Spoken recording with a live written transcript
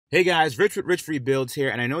Hey guys, Rich with Rich Free Builds here,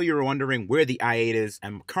 and I know you were wondering where the i8 is,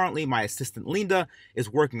 and currently my assistant Linda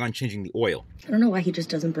is working on changing the oil. I don't know why he just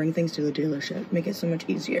doesn't bring things to the dealership. Make it so much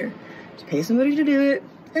easier. Just pay somebody to do it,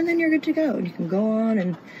 and then you're good to go. And you can go on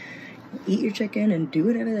and eat your chicken and do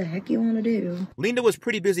whatever the heck you want to do. Linda was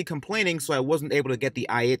pretty busy complaining, so I wasn't able to get the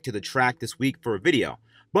i8 to the track this week for a video.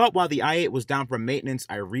 But while the i8 was down for maintenance,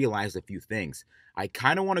 I realized a few things. I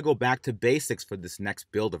kind of want to go back to basics for this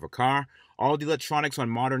next build of a car. All the electronics on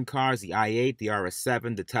modern cars, the i8, the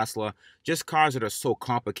RS7, the Tesla, just cars that are so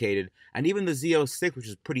complicated, and even the Z06, which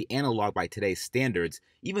is pretty analog by today's standards,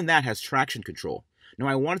 even that has traction control. Now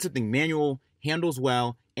I wanted something manual, handles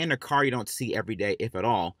well, and a car you don't see every day, if at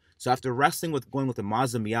all. So after wrestling with going with the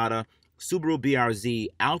Mazda Miata, Subaru BRZ,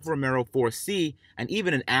 Alfa Romero 4C, and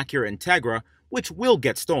even an Acura Integra, which will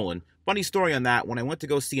get stolen. Funny story on that, when I went to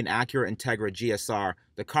go see an Acura Integra GSR,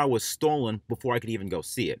 the car was stolen before I could even go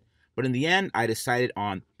see it. But in the end, I decided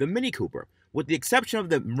on the Mini Cooper. With the exception of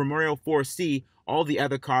the Romero 4C, all the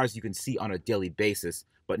other cars you can see on a daily basis,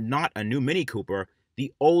 but not a new Mini Cooper,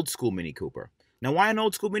 the old school Mini Cooper. Now, why an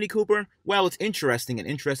old school Mini Cooper? Well, it's interesting, and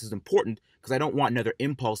interest is important because I don't want another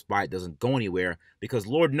impulse buy that doesn't go anywhere, because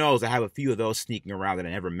Lord knows I have a few of those sneaking around that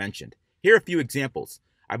I never mentioned. Here are a few examples.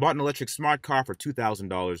 I bought an electric smart car for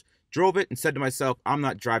 $2,000, drove it, and said to myself, I'm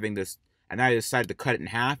not driving this, and then I decided to cut it in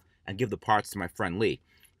half and give the parts to my friend Lee.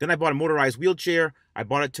 Then I bought a motorized wheelchair. I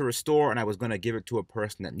bought it to restore, and I was going to give it to a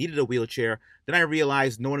person that needed a wheelchair. Then I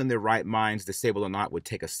realized no one in their right minds, disabled or not, would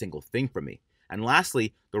take a single thing from me. And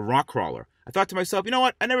lastly, the rock crawler. I thought to myself, you know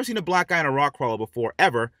what? I've never seen a black guy in a rock crawler before,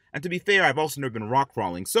 ever. And to be fair, I've also never been rock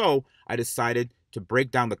crawling. So I decided to break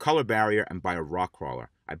down the color barrier and buy a rock crawler.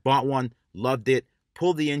 I bought one, loved it,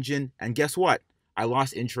 pulled the engine, and guess what? I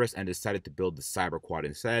lost interest and decided to build the Cyber Quad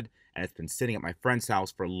instead, and it's been sitting at my friend's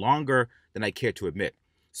house for longer than I care to admit.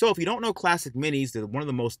 So if you don't know classic minis, they're one of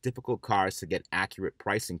the most difficult cars to get accurate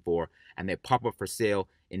pricing for, and they pop up for sale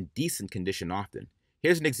in decent condition often.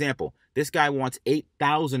 Here's an example. This guy wants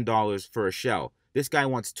 $8,000 for a shell. This guy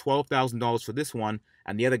wants $12,000 for this one,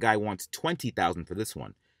 and the other guy wants $20,000 for this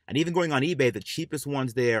one. And even going on eBay, the cheapest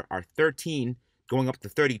ones there are $13,000, going up to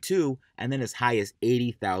 $32,000, and then as high as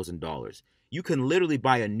 $80,000. You can literally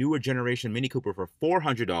buy a newer generation Mini Cooper for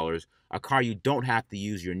 $400, a car you don't have to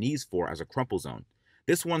use your knees for as a crumple zone.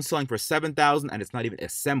 This one's selling for $7,000, and it's not even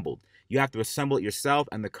assembled. You have to assemble it yourself,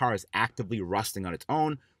 and the car is actively rusting on its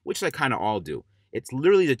own, which they kind of all do. It's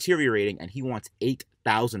literally deteriorating, and he wants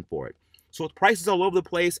 $8,000 for it. So with prices all over the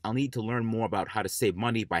place, I'll need to learn more about how to save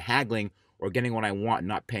money by haggling or getting what I want and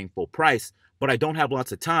not paying full price, but I don't have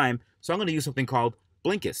lots of time, so I'm going to use something called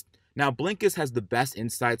Blinkist. Now, Blinkist has the best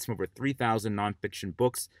insights from over 3,000 nonfiction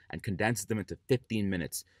books and condenses them into 15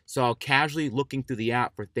 minutes. So I'll casually looking through the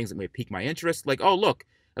app for things that may pique my interest, like, oh, look,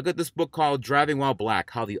 I got this book called Driving While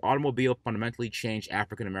Black, How the Automobile Fundamentally Changed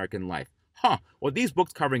African American Life. Well, these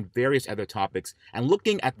books covering various other topics, and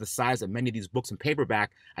looking at the size of many of these books in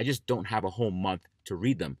paperback, I just don't have a whole month to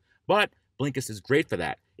read them. But Blinkist is great for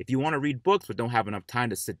that. If you want to read books but don't have enough time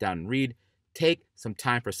to sit down and read, take some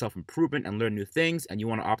time for self-improvement and learn new things, and you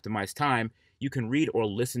want to optimize time, you can read or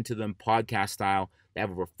listen to them podcast style. They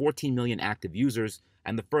have over 14 million active users,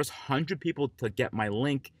 and the first 100 people to get my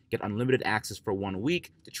link get unlimited access for 1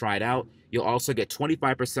 week to try it out. You'll also get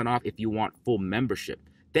 25% off if you want full membership.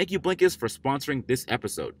 Thank you, Blinkist, for sponsoring this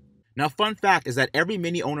episode. Now, fun fact is that every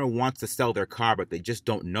Mini owner wants to sell their car, but they just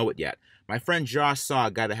don't know it yet. My friend Josh saw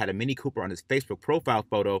a guy that had a Mini Cooper on his Facebook profile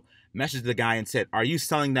photo, messaged the guy and said, "Are you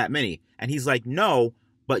selling that Mini?" And he's like, "No,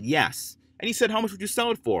 but yes." And he said, "How much would you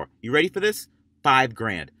sell it for?" You ready for this?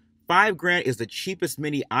 $5,000. $5,000 is the cheapest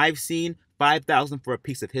Mini I've seen. $5,000 for a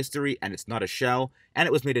piece of history, and it's not a shell. And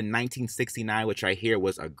it was made in 1969, which I hear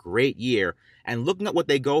was a great year. And looking at what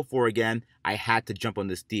they go for again, I had to jump on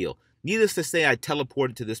this deal. Needless to say, I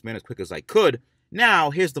teleported to this man as quick as I could. Now,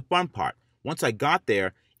 here's the fun part. Once I got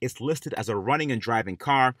there, it's listed as a running and driving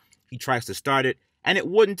car. He tries to start it, and it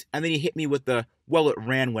wouldn't, and then he hit me with the, well, it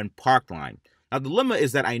ran when parked line. Now, the dilemma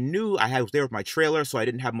is that I knew I was there with my trailer, so I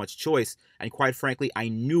didn't have much choice, and quite frankly, I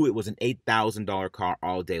knew it was an $8,000 car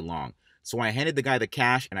all day long. So I handed the guy the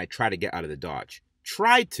cash, and I tried to get out of the Dodge.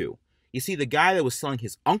 Tried to. You see, the guy that was selling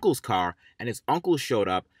his uncle's car, and his uncle showed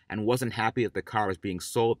up and wasn't happy that the car was being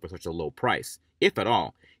sold for such a low price, if at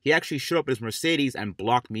all. He actually showed up in his Mercedes and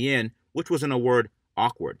blocked me in, which was, in a word,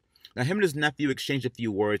 awkward. Now, him and his nephew exchanged a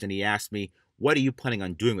few words, and he asked me, "What are you planning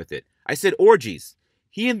on doing with it?" I said, "Orgies."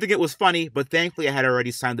 He didn't think it was funny, but thankfully I had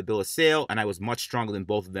already signed the bill of sale, and I was much stronger than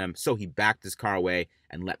both of them, so he backed his car away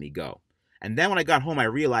and let me go. And then when I got home, I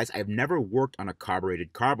realized I've never worked on a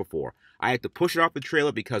carbureted car before. I had to push it off the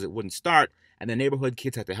trailer because it wouldn't start, and the neighborhood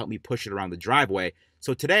kids had to help me push it around the driveway.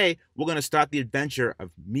 So today, we're going to start the adventure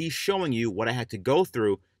of me showing you what I had to go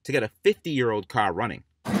through to get a 50-year-old car running.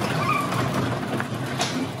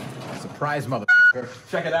 Surprise, motherfucker.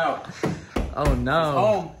 Check it out. Oh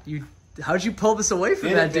no. How'd you pull this away from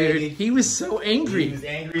that dude? Baby. He was so angry. He was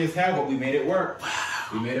angry as hell, but we made it work. Wow.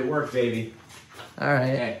 We made it work, baby. All right.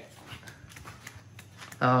 Hey.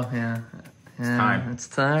 Oh yeah. It's time. It's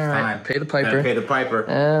time. All right. Time. Pay the piper. Gotta pay the piper.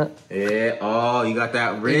 Yeah. Oh, you got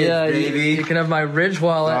that Ridge, baby. You can have my Ridge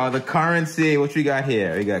wallet. Oh, the currency. What you got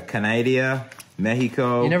here? You got Canada,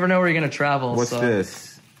 Mexico. You never know where you're gonna travel. What's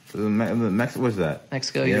this? What's that?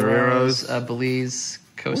 Mexico, euros, Belize,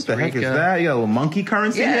 Costa Rica. What the heck is that? You got a little monkey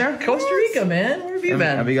currency there? Costa Rica, man. Where have you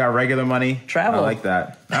been? Have you got regular money? Travel. I like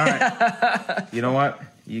that. All right. You know what?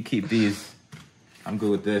 You keep these. I'm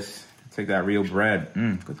good with this. Take that real bread.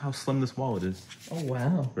 Look how slim this wallet is. Oh,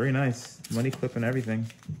 wow. Very nice. Money clip and everything.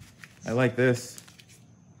 I like this.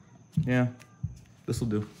 Yeah. This will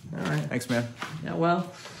do. All right. Thanks, man. Yeah,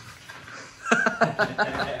 well.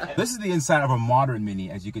 This is the inside of a modern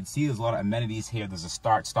Mini. As you can see, there's a lot of amenities here. There's a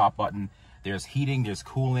start-stop button. There's heating, there's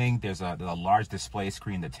cooling. There's a large display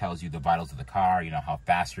screen that tells you the vitals of the car, you know, how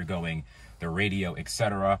fast you're going, the radio,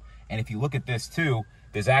 etc. And if you look at this too,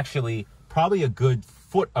 there's actually probably a good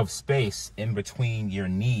foot of space in between your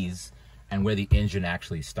knees and where the engine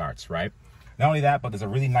actually starts, right? Not only that, but there's a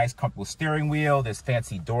really nice, comfortable steering wheel. There's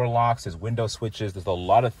fancy door locks. There's window switches. There's a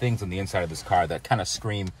lot of things on the inside of this car that kind of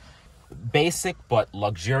scream basic but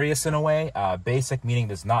luxurious in a way. Basic meaning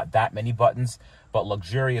there's not that many buttons, but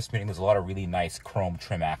luxurious meaning there's a lot of really nice chrome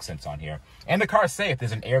trim accents on here. And the car's safe.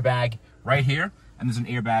 There's an airbag right here, and there's an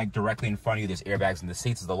airbag directly in front of you. There's airbags in the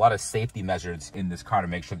seats. There's a lot of safety measures in this car to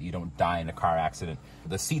make sure that you don't die in a car accident.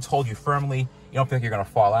 The seats hold you firmly. You don't think you're going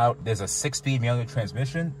to fall out. There's a 6-speed manual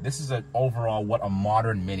transmission. This is overall what a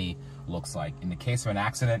modern Mini looks like. In the case of an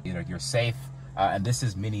accident, you know, you're safe, and this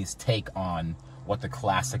is Mini's take on what the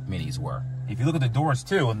classic Minis were. If you look at the doors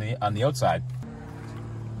too on the outside,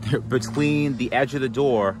 between the edge of the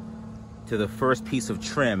door to the first piece of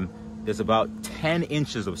trim, there's about 10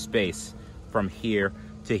 inches of space from here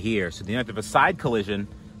to here. So the event of a side collision,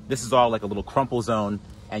 this is all like a little crumple zone,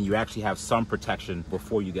 and you actually have some protection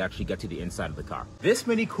before you actually get to the inside of the car. This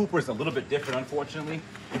Mini Cooper is a little bit different, unfortunately.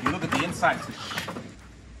 If you look at the inside,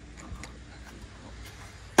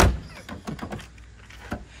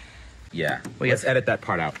 yeah, well, let's edit that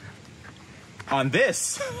part out. On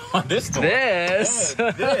this door. This.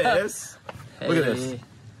 Look at this.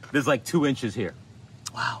 There's like 2 inches here.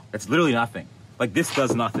 Wow. That's literally nothing. Like, this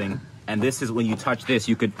does nothing. And this is when you touch this,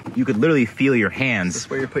 you could literally feel your hands. Is this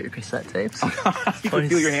where you put your cassette tapes? You can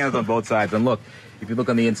feel your hands on both sides. And look, if you look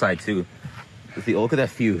on the inside too, look at that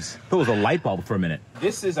fuse. It was a light bulb for a minute.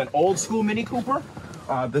 This is an old school Mini Cooper.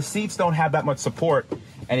 The seats don't have that much support.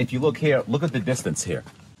 And if you look here, look at the distance here.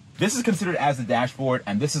 This is considered as the dashboard,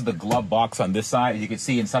 and this is the glove box on this side. As you can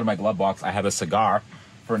see inside of my glove box, I have a cigar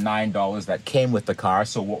for $9 that came with the car.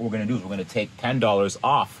 So what we're gonna do is we're gonna take $10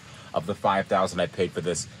 off of the $5,000 I paid for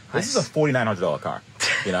this. This is a $4,900 car.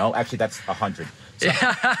 You know, actually that's $100. So,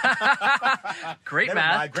 Great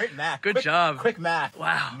math. Great math. Good job. Quick math.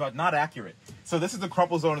 Wow. But not accurate. So this is the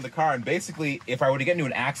crumple zone of the car, and basically, if I were to get into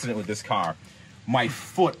an accident with this car, my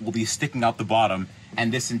foot will be sticking out the bottom,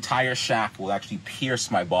 and this entire shaft will actually pierce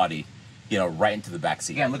my body, you know, right into the back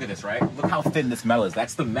seat. Again, look at this, right? Look how thin this metal is.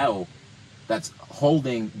 That's the metal that's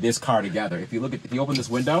holding this car together. If you open this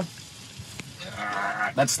window,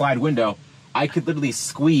 that slide window, I could literally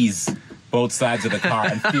squeeze both sides of the car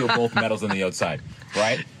and feel both metals on the outside,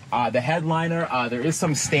 right? The headliner, there is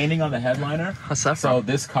some staining on the headliner. What's that from? So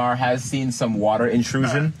this car has seen some water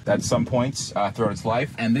intrusion at some points throughout its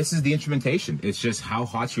life. And this is the instrumentation. It's just how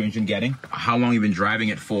hot's your engine getting, how long you've been driving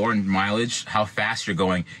it for, and mileage, how fast you're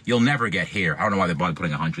going. You'll never get here. I don't know why they bothered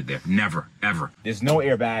putting 100 there. Never, ever. There's no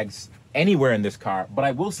airbags anywhere in this car. But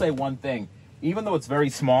I will say one thing. Even though it's very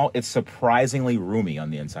small, it's surprisingly roomy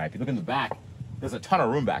on the inside. If you look in the back, there's a ton of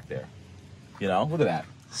room back there. You know, look at that.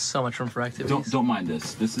 So much room for activities. Don't mind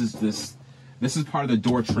this. This is part of the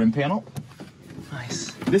door trim panel.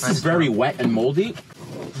 Nice. This is very wet and moldy,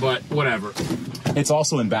 but whatever. It's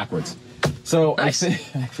also in backwards. So nice. I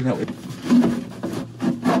think actually no.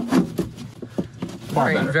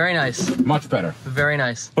 Far better. Very nice. Much better. Very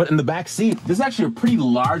nice. But in the back seat, this is actually a pretty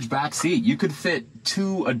large back seat. You could fit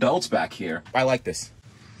 2 adults back here. I like this.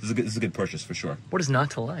 This is a good purchase for sure. What is not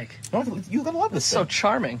to like? Oh, you're gonna love this. It's so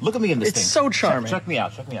charming. Look at me in this thing. It's so charming. Check me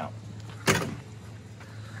out. Check me out.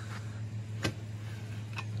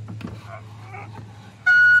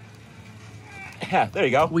 Yeah, there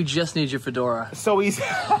you go. We just need your fedora. So easy.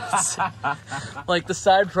 Like the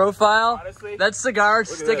side profile, Honestly, that cigar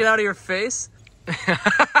sticking out of your face. It'd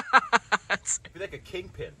be like a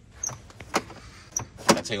kingpin.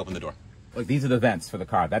 That's how you open the door. Look, these are the vents for the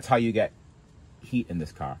car. That's how you get heat in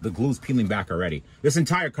this car. The glue's peeling back already. This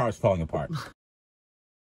entire car is falling apart.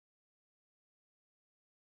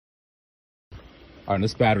 All right,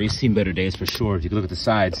 this battery's seen better days for sure. If you can look at the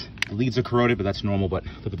sides, the leads are corroded, but that's normal. But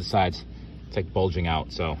look at the sides. It's like bulging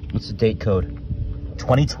out. So what's the date code?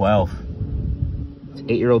 2012. It's an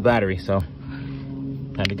 8-year-old battery, so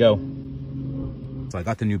time to go. So I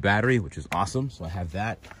got the new battery, which is awesome. So I have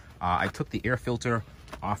that. I took the air filter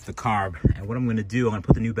off the carb, and what I'm going to do, I'm going to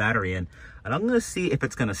put the new battery in, and I'm going to see if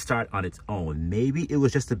it's going to start on its own. Maybe it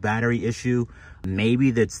was just a battery issue.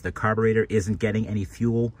 Maybe that's the carburetor isn't getting any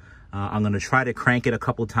fuel. I'm going to try to crank it a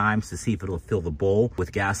couple times to see if it'll fill the bowl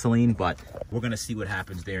with gasoline, but we're going to see what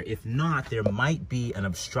happens there. If not, there might be an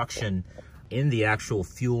obstruction in the actual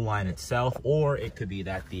fuel line itself, or it could be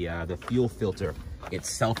that the fuel filter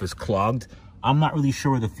itself is clogged. I'm not really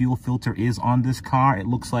sure where the fuel filter is on this car. It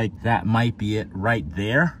looks like that might be it right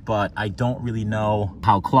there, but I don't really know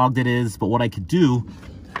how clogged it is. But what I could do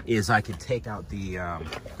is I could take out the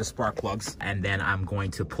spark plugs, and then I'm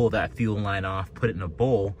going to pull that fuel line off, put it in a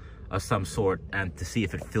bowl of some sort, and to see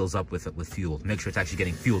if it fills up with fuel. Make sure it's actually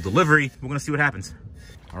getting fuel delivery. We're gonna see what happens.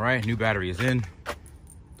 All right, new battery is in. The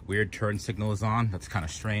weird turn signal is on. That's kind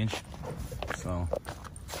of strange. So,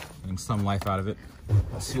 getting some life out of it.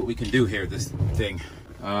 Let's see what we can do here with this thing.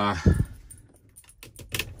 Look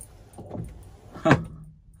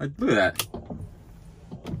at that.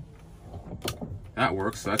 That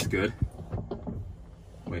works, so that's good.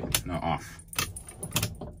 Wait, no, off.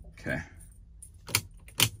 Okay.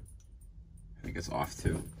 I think it's off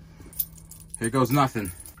too. Here goes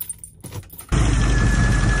nothing.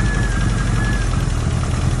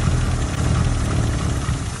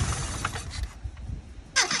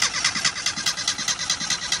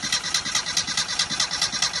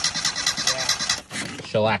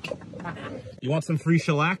 Shellac. You want some free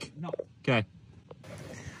shellac? No. Okay.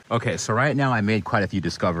 Okay, so right now I made quite a few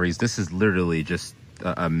discoveries. This is literally just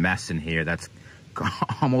a mess in here that's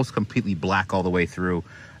almost completely black all the way through.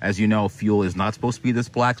 As you know, fuel is not supposed to be this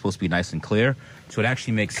black, it's supposed to be nice and clear. So it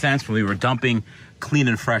actually makes sense when we were dumping clean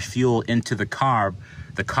and fresh fuel into the car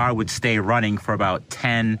would stay running for about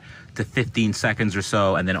 10 to 15 seconds or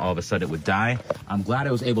so, and then all of a sudden it would die. I'm glad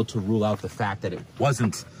I was able to rule out the fact that it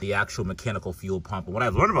wasn't the actual mechanical fuel pump. And what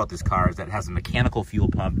I've learned about this car is that it has a mechanical fuel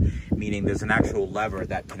pump, meaning there's an actual lever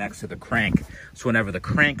that connects to the crank. So whenever the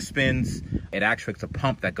crank spins, it actuates a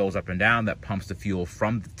pump that goes up and down that pumps the fuel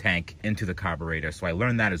from the tank into the carburetor. So I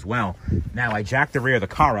learned that as well. Now I jacked the rear of the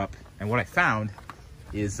car up, and what I found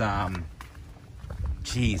is,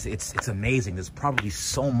 geez, it's amazing. There's probably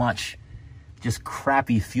so much just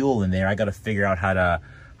crappy fuel in there. I got to figure out how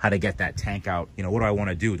to get that tank out. You know, what do I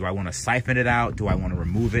want to do? Do I want to siphon it out? Do I want to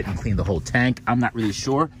remove it and clean the whole tank? I'm not really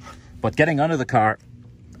sure. But getting under the car,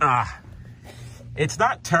 it's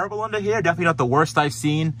not terrible under here. Definitely not the worst I've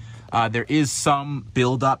seen. There is some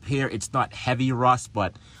buildup here. It's not heavy rust,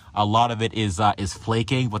 but a lot of it is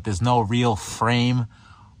flaking. But there's no real frame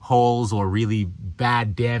holes or really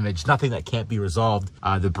bad damage. Nothing that can't be resolved.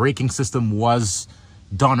 The braking system was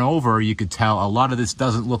done over. You could tell a lot of this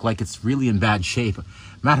doesn't look like it's really in bad shape.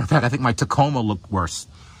 Matter of fact, I think my Tacoma looked worse,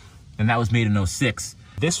 and that was made in 06.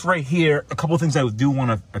 This right here, a couple of things I do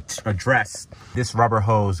want to address. This rubber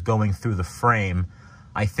hose going through the frame,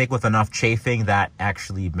 I think with enough chafing that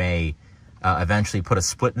actually may eventually put a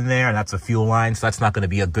split in there, and that's a fuel line, so that's not going to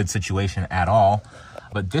be a good situation at all.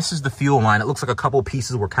 But this is the fuel line. It looks like a couple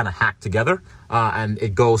pieces were kind of hacked together, and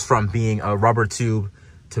it goes from being a rubber tube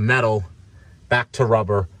to metal, back to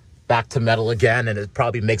rubber, back to metal again, and it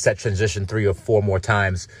probably makes that transition 3 or 4 more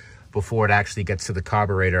times before it actually gets to the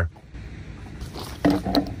carburetor.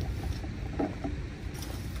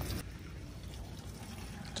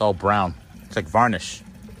 It's all brown. It's like varnish.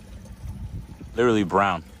 Literally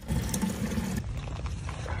brown.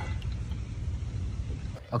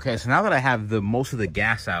 Okay, so now that I have most of the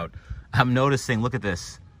gas out, I'm noticing, look at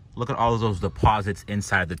this. Look at all of those deposits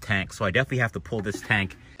inside the tank. So I definitely have to pull this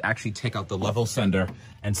tank, actually take out the level sender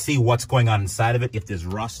and see what's going on inside of it. If there's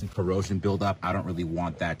rust and corrosion buildup, I don't really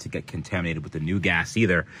want that to get contaminated with the new gas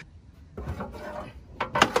either.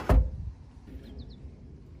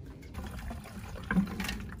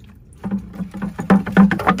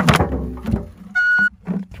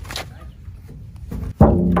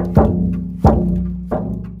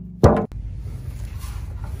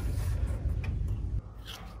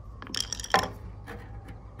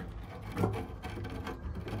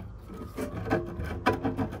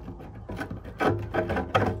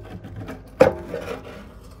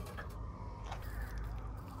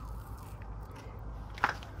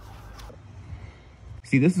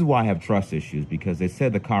 See, this is why I have trust issues, because they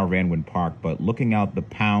said the car ran when parked, but looking out the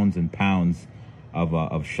pounds and pounds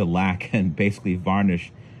of shellac and basically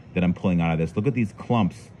varnish that I'm pulling out of this. Look at these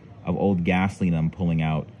clumps of old gasoline I'm pulling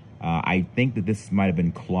out. I think that this might have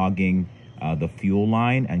been clogging the fuel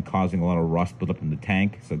line and causing a lot of rust build up in the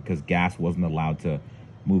tank, so because gas wasn't allowed to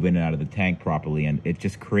move in and out of the tank properly, and it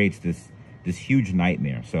just creates this huge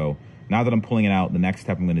nightmare. So now that I'm pulling it out, the next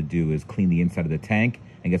step I'm going to do is clean the inside of the tank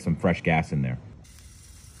and get some fresh gas in there.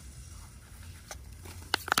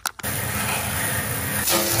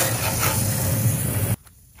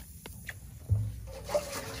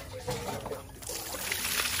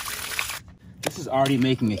 This is already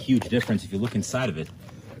making a huge difference. If you look inside of it,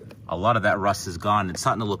 a lot of that rust is gone. It's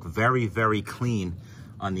starting to look very, very clean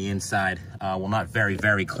on the inside. Well, not very,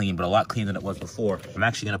 very clean, but a lot cleaner than it was before. I'm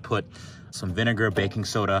actually gonna put some vinegar, baking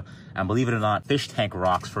soda, and believe it or not, fish tank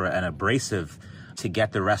rocks for an abrasive to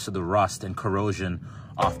get the rest of the rust and corrosion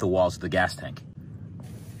off the walls of the gas tank.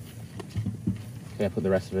 Okay, I put the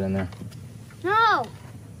rest of it in there. No. What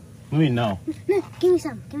do you mean no? No, give me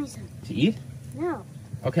some. Give me some. To eat? No.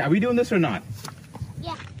 Okay, are we doing this or not?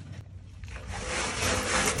 Yeah.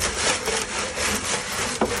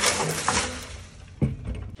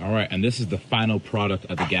 All right, and this is the final product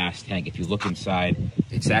of the gas tank. If you look inside,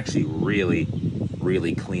 it's actually really,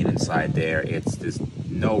 really clean inside there. There's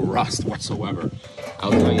no rust whatsoever.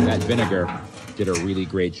 I'll tell you, that vinegar did a really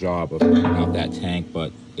great job of cleaning out that tank,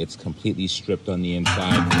 but it's completely stripped on the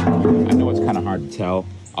inside. I know it's kind of hard to tell.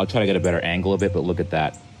 I'll try to get a better angle of it, but look at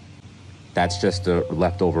that. That's just the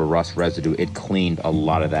leftover rust residue. It cleaned a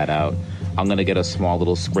lot of that out. I'm gonna get a small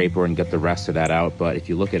little scraper and get the rest of that out, but if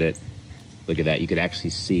you look at it, look at that, you could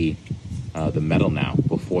actually see the metal now.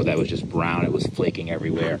 Before that was just brown, it was flaking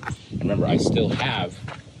everywhere. And remember, I still have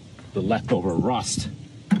the leftover rust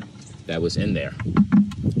that was in there.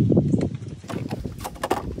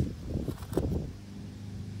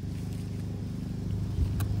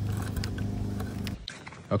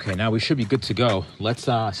 Okay, now we should be good to go. Let's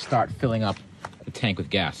start filling up the tank with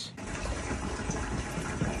gas.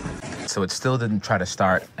 So it still didn't try to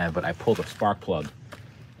start, but I pulled a spark plug,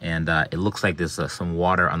 and it looks like there's some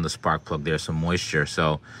water on the spark plug there, some moisture.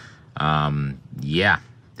 So yeah,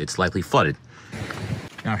 it's likely flooded.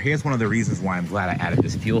 Now here's one of the reasons why I'm glad I added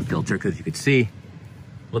this fuel filter, because you could see,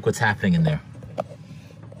 look what's happening in there.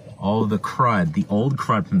 All of the crud, the old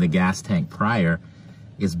crud from the gas tank prior,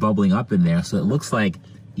 is bubbling up in there. So it looks like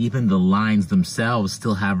even the lines themselves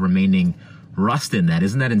still have remaining rust in that.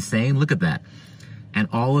 Isn't that insane? Look at that. And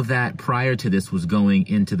all of that prior to this was going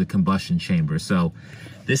into the combustion chamber. So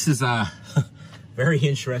this is a very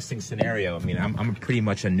interesting scenario. I mean, I'm pretty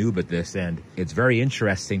much a noob at this, and it's very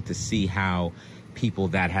interesting to see how people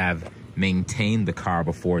that have maintained the car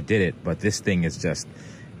before did it. But this thing is just,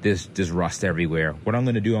 there's rust everywhere. What I'm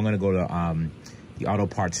gonna do, I'm gonna go to the auto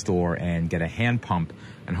parts store and get a hand pump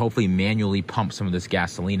and hopefully manually pump some of this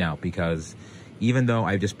gasoline out, because even though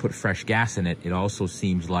I just put fresh gas in it, it also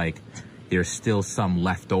seems like there's still some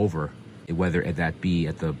left over, whether that be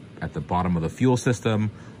at the bottom of the fuel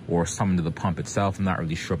system or some into the pump itself. I'm not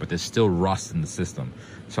really sure, but there's still rust in the system.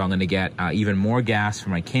 So I'm gonna get even more gas for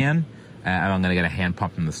my can, and I'm gonna get a hand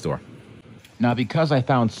pump from the store. Now, because I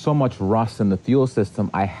found so much rust in the fuel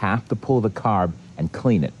system, I have to pull the carb and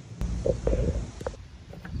clean it.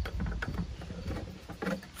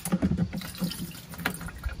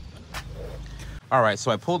 All right,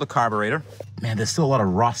 so I pulled the carburetor. Man, there's still a lot of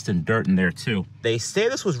rust and dirt in there too. They say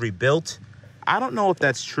this was rebuilt. I don't know if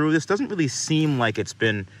that's true. This doesn't really seem like it's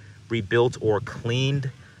been rebuilt or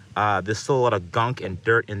cleaned. There's still a lot of gunk and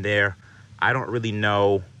dirt in there. I don't really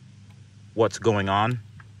know what's going on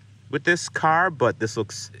with this car, but this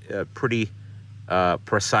looks pretty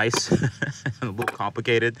precise and a little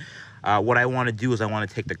complicated. What I want to do is I want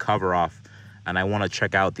to take the cover off, and I want to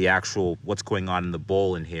check out the actual what's going on in the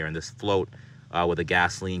bowl in here, and this float where the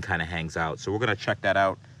gasoline kind of hangs out. So we're gonna check that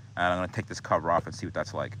out, and I'm gonna take this cover off and see what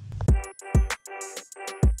that's like.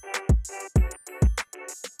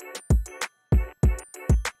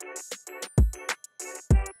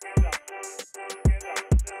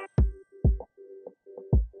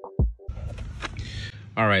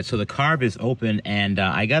 All right, so the carb is open, and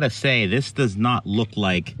I gotta say, this does not look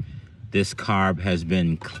like this carb has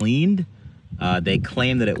been cleaned. They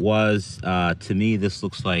claim that it was. To me, this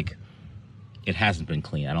looks like it hasn't been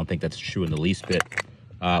cleaned. I don't think that's true in the least bit.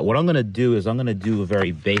 What I'm gonna do is I'm gonna do a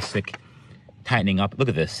very basic tightening up. Look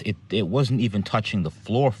at this, it wasn't even touching the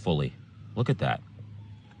floor fully. Look at that.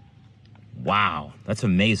 Wow, that's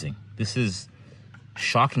amazing. This is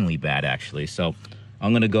shockingly bad, actually. So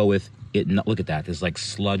I'm gonna go with it. Look at that, there's like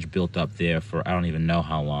sludge built up there for I don't even know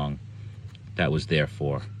how long. that was there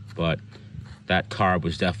for. But that carb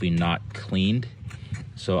was definitely not cleaned.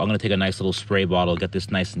 So I'm gonna take a nice little spray bottle, get this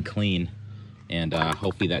nice and clean, and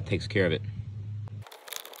hopefully that takes care of it.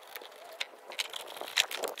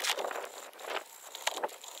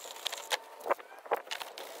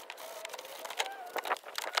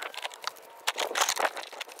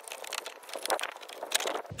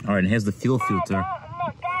 All right, and here's the fuel filter. Dad,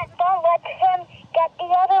 don't let him get the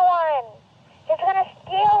other one. He's gonna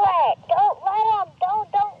steal it. Don't let him. Don't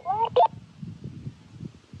let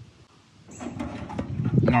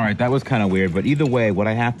him. All right, that was kind of weird, but either way, what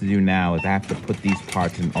I have to do now is I have to put these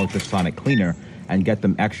parts in ultrasonic cleaner and get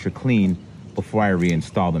them extra clean before I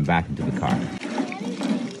reinstall them back into the car. Back on.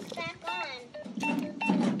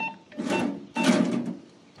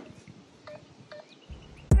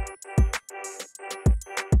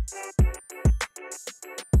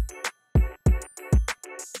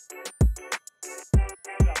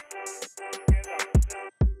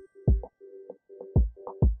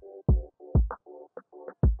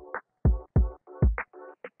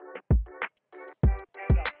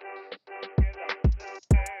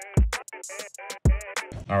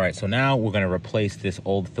 All right, so now we're gonna replace this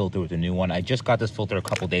old filter with a new one. I just got this filter a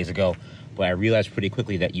couple days ago, but I realized pretty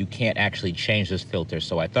quickly that you can't actually change this filter.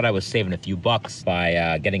 So I thought I was saving a few bucks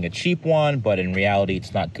by getting a cheap one, but in reality,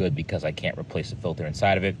 it's not good because I can't replace the filter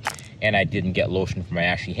inside of it. And I didn't get lotion for my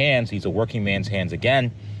ashy hands. These are working man's hands again,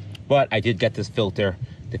 but I did get this filter.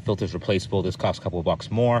 The filter's replaceable. This costs a couple of bucks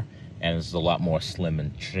more, and this is a lot more slim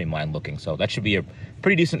and streamlined looking. So that should be a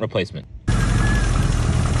pretty decent replacement.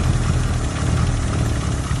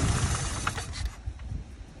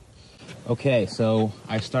 Okay, so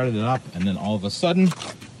I started it up, and then all of a sudden,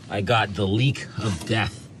 I got the leak of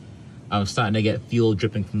death. I was starting to get fuel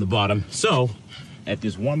dripping from the bottom. So, at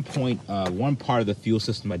this one point, one part of the fuel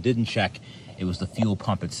system I didn't check, it was the fuel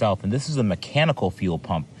pump itself. And this is a mechanical fuel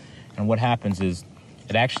pump. And what happens is,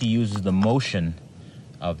 it actually uses the motion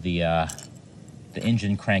of the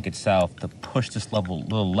engine crank itself to push this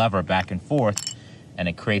little lever back and forth, and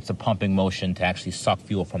it creates a pumping motion to actually suck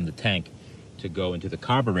fuel from the tank to go into the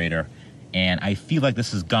carburetor. And I feel like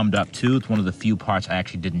this is gummed up too. It's one of the few parts I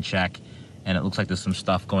actually didn't check, and it looks like there's some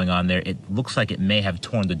stuff going on there. It looks like it may have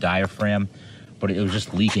torn the diaphragm, but it was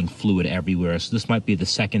just leaking fluid everywhere. So this might be the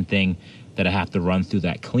second thing that I have to run through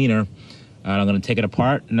that cleaner. And I'm gonna take it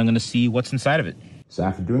apart, and I'm gonna see what's inside of it. So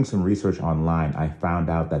after doing some research online, I found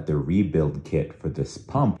out that the rebuild kit for this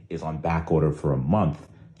pump is on back order for a month.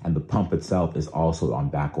 And the pump itself is also on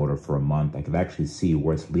back order for a month. I can actually see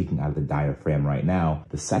where it's leaking out of the diaphragm right now.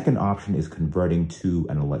 The second option is converting to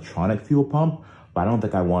an electronic fuel pump, but I don't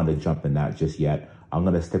think I wanted to jump in that just yet. I'm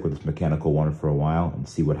gonna stick with this mechanical one for a while and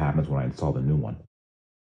see what happens when I install the new one.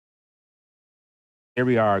 Here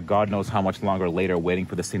we are, God knows how much longer later, waiting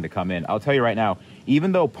for this thing to come in. I'll tell you right now,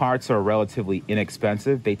 even though parts are relatively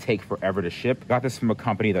inexpensive, they take forever to ship. Got this from a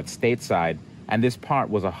company that's stateside, and this part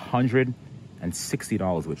was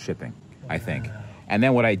 $160 with shipping, I think. And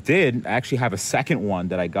then what I did, I actually have a second one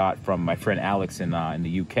that I got from my friend Alex in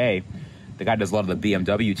the UK. The guy does a lot of the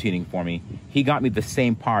BMW tuning for me. He got me the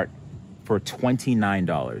same part for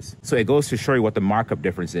 $29. So it goes to show you what the markup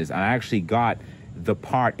difference is. And I actually got the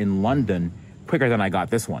part in London quicker than I got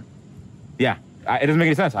this one. Yeah, it doesn't make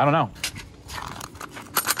any sense. I don't know.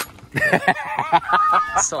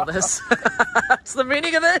 So this, what's the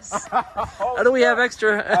meaning of this? How do we have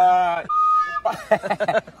extra?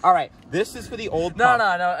 All right, this is for the old No, pump.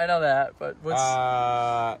 no, I know that, but what's...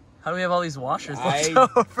 how do we have all these washers left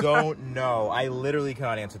over? I don't know. I literally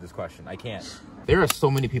cannot answer this question. I can't. There are so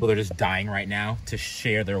many people that are just dying right now to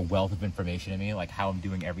share their wealth of information to me, like how I'm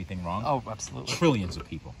doing everything wrong. Oh, absolutely. Trillions of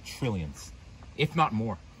people. Trillions. If not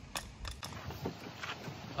more.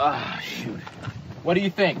 Ah, shoot. What do you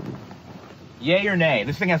think? Yay or nay?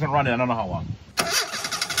 This thing hasn't run in I don't know how long.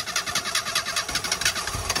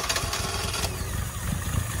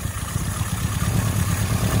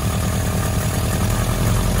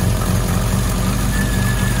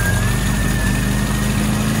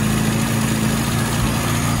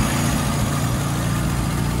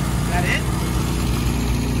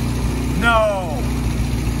 No!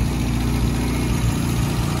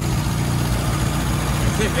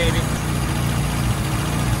 That's it, baby.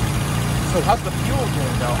 So how's the fuel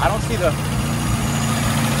doing, though? I don't see the...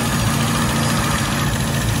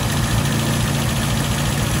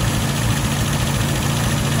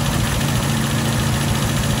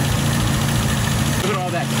 Look at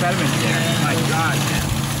all that sediment there. Oh my God, man.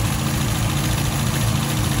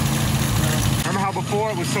 Remember how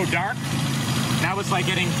before it was so dark? Now it's like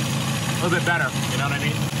getting a little bit better, you know what I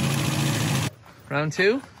mean? Round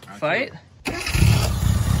two, fight.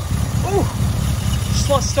 Ooh!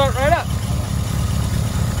 must start right up.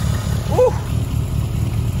 Woo!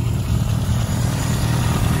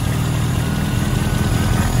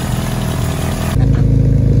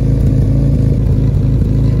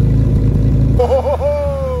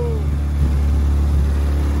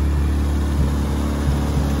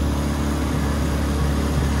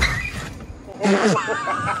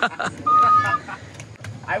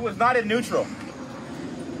 I was not in neutral.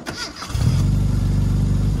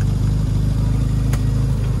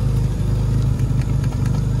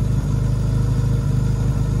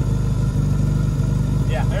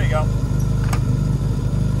 Yeah, there you go.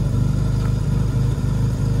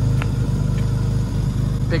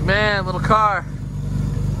 Big man, little car.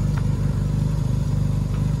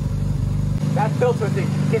 That filter thing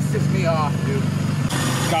pisses me off, dude.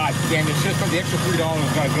 God damn, it's just for the extra $3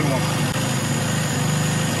 got a good one.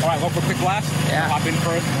 All right, go for a quick blast. Yeah. Hop in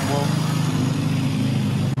first and we'll...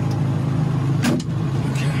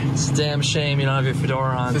 It's a damn shame you don't have your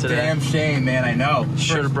fedora on It's a today. damn shame, man, I know.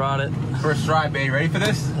 Should have brought it. First try, baby. Ready for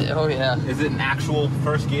this? Oh yeah. Is it an actual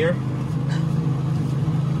first gear?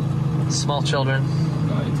 Small children.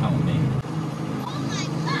 God, you're telling me. Oh my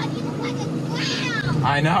god, you look like a clown!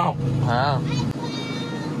 I know. Wow.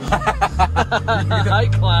 Hi,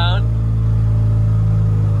 clown.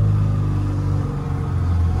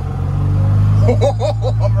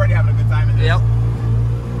 I'm already having a good time in this. Yep.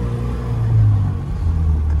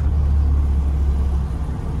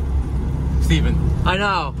 Steven. I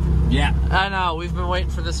know. Yeah. I know. We've been waiting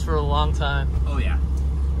for this for a long time. Oh, yeah.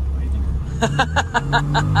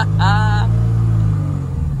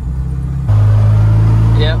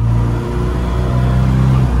 Yep.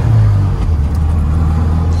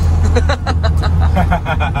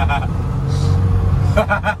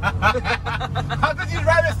 How could you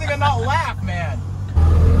drive this thing and not laugh, man?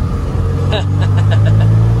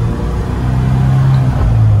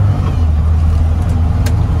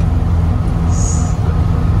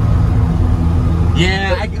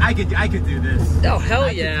 Yeah, I could do this. Oh, hell I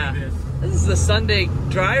could yeah. do this. This is the Sunday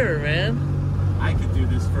driver, man. I could do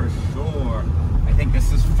this for sure. I think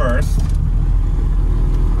this is first.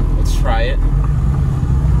 Let's try it.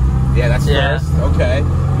 Yeah, that's first. Okay.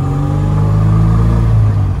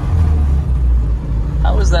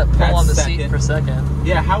 How was that pull That's on the second. seat for second?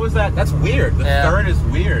 Yeah, how is that? That's weird. The Yeah. third is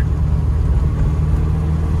weird.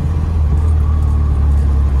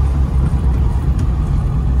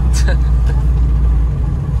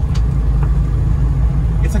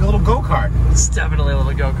 It's like a little go-kart. It's definitely a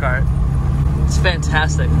little go-kart. It's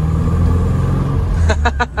fantastic.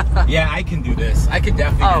 Yeah, I can do this. I could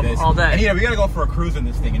definitely do this. all day. Anita, we gotta go for a cruise in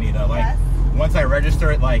this thing, Anita. Like, Yes. once I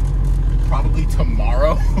register it, like, probably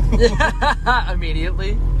tomorrow.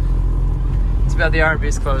 Immediately. It's about the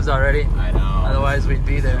RV's closed already. I know. Otherwise, we'd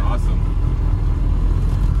be there. Awesome.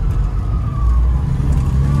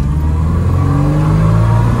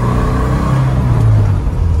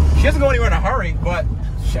 She doesn't go anywhere in a hurry, but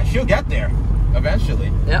she'll get there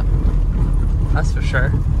eventually. Yep. That's for sure.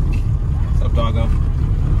 What's up, doggo?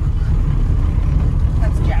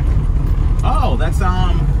 That's Jack. Oh, that's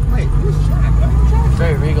wait, who's Jack? Who's Jack?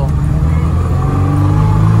 Very regal.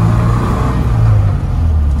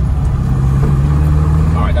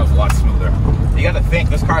 All right, that was a lot smoother. You got to think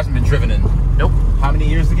this car hasn't been driven in Nope. how many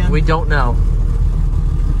years again? We don't know.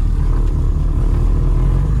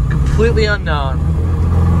 Completely unknown.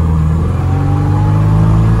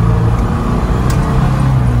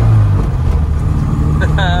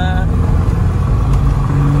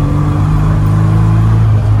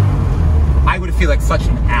 I would feel like such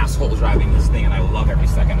an asshole driving this thing, and I love every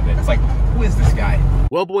second of it. It's like, who is this guy?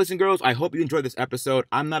 Well, boys and girls, I hope you enjoyed this episode.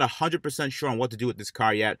 I'm not 100% sure on what to do with this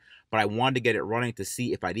car yet, but I wanted to get it running to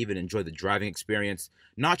see if I'd even enjoy the driving experience.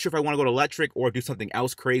 Not sure if I want to go to electric or do something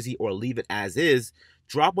else crazy or leave it as is.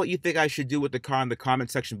 Drop what you think I should do with the car in the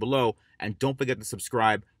comment section below, and don't forget to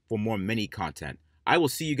subscribe for more mini content. I will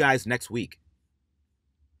see you guys next week.